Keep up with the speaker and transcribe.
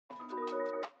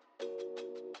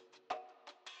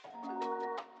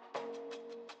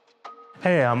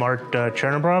Hey, I'm Art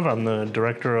Chernobrov. I'm the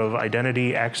Director of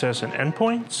Identity, Access, and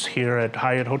Endpoints here at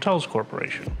Hyatt Hotels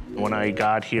Corporation. When I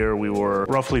got here, we were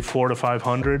roughly 400 to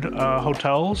 500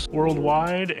 hotels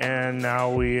worldwide, and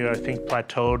now we, I think,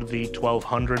 plateaued the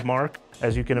 1,200 mark.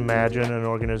 As you can imagine, an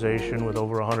organization with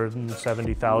over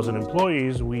 170,000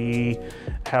 employees, we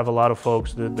have a lot of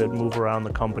folks that move around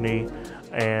the company,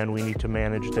 and we need to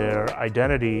manage their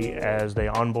identity as they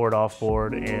onboard,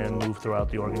 offboard, and move throughout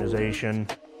the organization.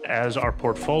 As our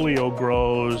portfolio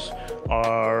grows,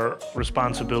 our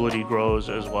responsibility grows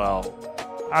as well.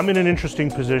 I'm in an interesting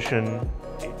position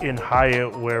in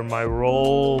Hyatt where my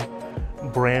role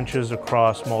branches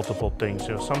across multiple things.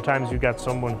 You know, sometimes you got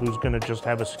someone who's going to just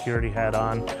have a security hat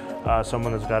on,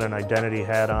 someone that's got an identity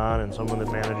hat on, and someone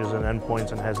that manages an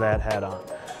endpoints and has that hat on.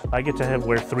 I get to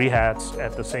wear 3 hats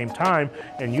at the same time,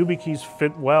 and YubiKeys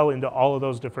fit well into all of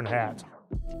those different hats.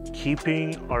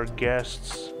 Keeping our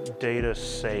guests' data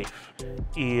safe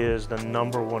is the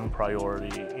 #1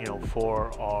 priority,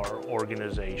 for our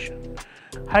organization.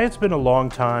 Hyatt's been a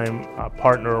long-time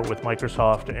partner with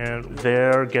Microsoft, and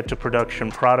their Get to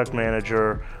Production product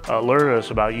manager alerted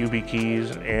us about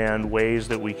YubiKeys and ways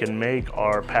that we can make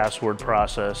our password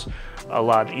process a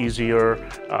lot easier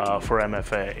for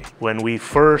MFA. When we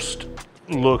first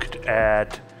looked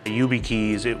at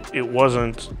YubiKeys, it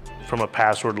wasn't from a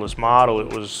passwordless model.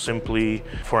 It was simply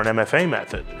for an MFA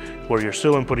method, where you're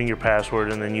still inputting your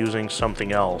password and then using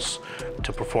something else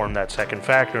to perform that second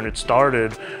factor. And it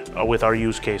started with our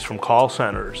use case from call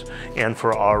centers. And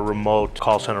for our remote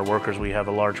call center workers, we have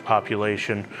a large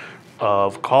population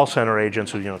of call center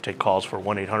agents who take calls for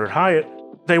 1-800-HYATT.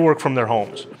 They work from their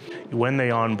homes. When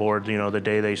they onboard, the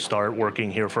day they start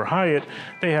working here for Hyatt,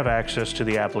 they have access to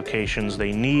the applications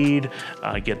they need,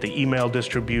 get the email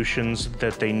distributions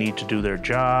that they need to do their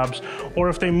jobs, or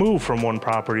if they move from one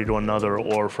property to another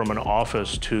or from an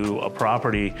office to a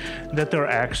property, that their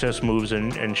access moves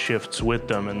and shifts with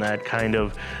them, and that kind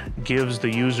of gives the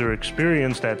user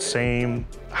experience that same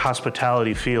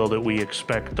hospitality feel that we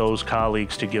expect those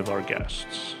colleagues to give our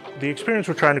guests. The experience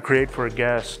we're trying to create for a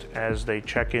guest as they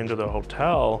check into the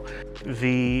hotel,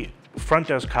 the front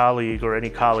desk colleague or any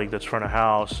colleague that's front of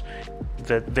house,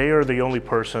 that they are the only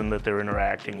person that they're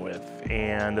interacting with,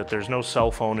 and that there's no cell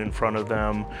phone in front of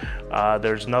them.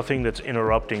 There's nothing that's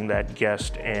interrupting that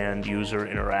guest and user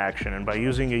interaction. And by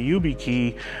using a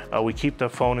YubiKey, we keep the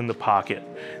phone in the pocket.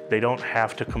 They don't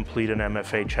have to complete an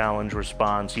MFA challenge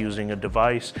response using a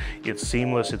device. It's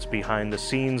seamless, it's behind the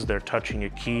scenes. They're touching a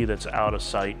key that's out of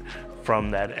sight from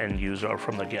that end user or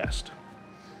from the guest.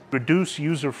 Reduce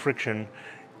user friction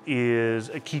is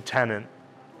a key tenet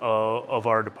of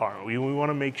our department. We want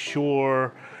to make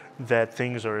sure that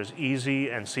things are as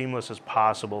easy and seamless as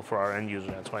possible for our end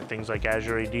user. That's why things like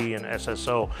Azure AD and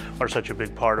SSO are such a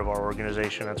big part of our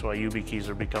organization. That's why YubiKeys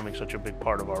are becoming such a big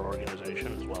part of our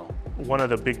organization as well. One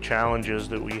of the big challenges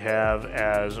that we have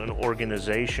as an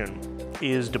organization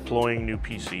is deploying new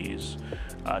PCs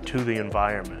to the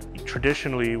environment.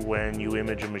 Traditionally, when you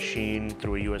image a machine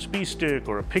through a USB stick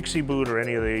or a Pixie boot or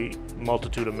any of the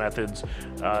multitude of methods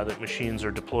that machines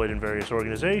are deployed in various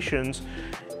organizations,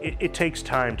 it takes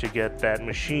time to get that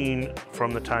machine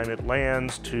from the time it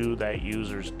lands to that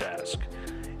user's desk.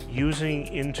 Using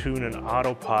Intune and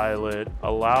Autopilot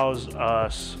allows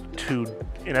us to,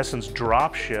 in essence,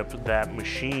 drop ship that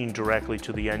machine directly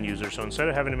to the end user. So instead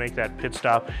of having to make that pit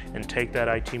stop and take that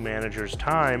IT manager's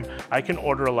time, I can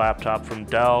order a laptop from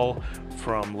Dell,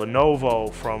 from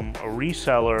Lenovo, from a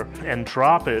reseller, and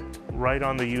drop it right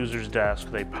on the user's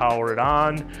desk. They power it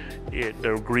on,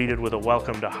 they're greeted with a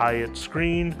welcome to Hyatt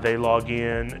screen, they log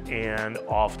in, and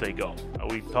off they go.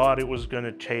 We thought it was going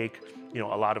to take a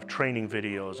lot of training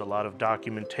videos, a lot of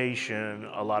documentation,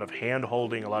 a lot of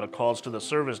hand-holding, a lot of calls to the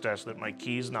service desk that my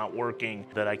key's not working,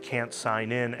 that I can't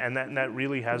sign in, and that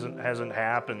really hasn't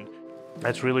happened.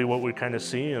 That's really what we're kind of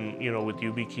seeing, with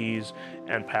YubiKeys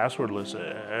and passwordless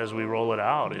as we roll it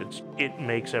out. It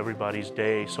makes everybody's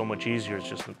day so much easier.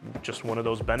 It's just one of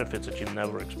those benefits that you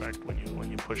never expect when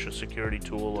you push a security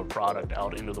tool or product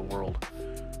out into the world.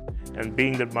 And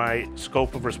being that my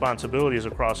scope of responsibility is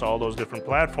across all those different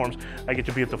platforms, I get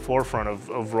to be at the forefront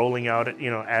of rolling out,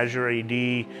 Azure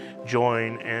AD,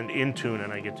 Join, and Intune,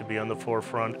 and I get to be on the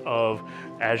forefront of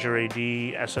Azure AD,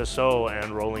 SSO,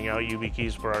 and rolling out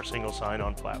YubiKeys for our single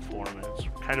sign-on platform. And it's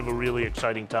kind of a really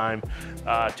exciting time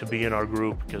to be in our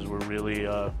group, because we're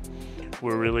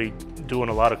really doing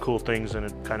a lot of cool things, and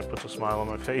it kind of puts a smile on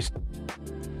my face.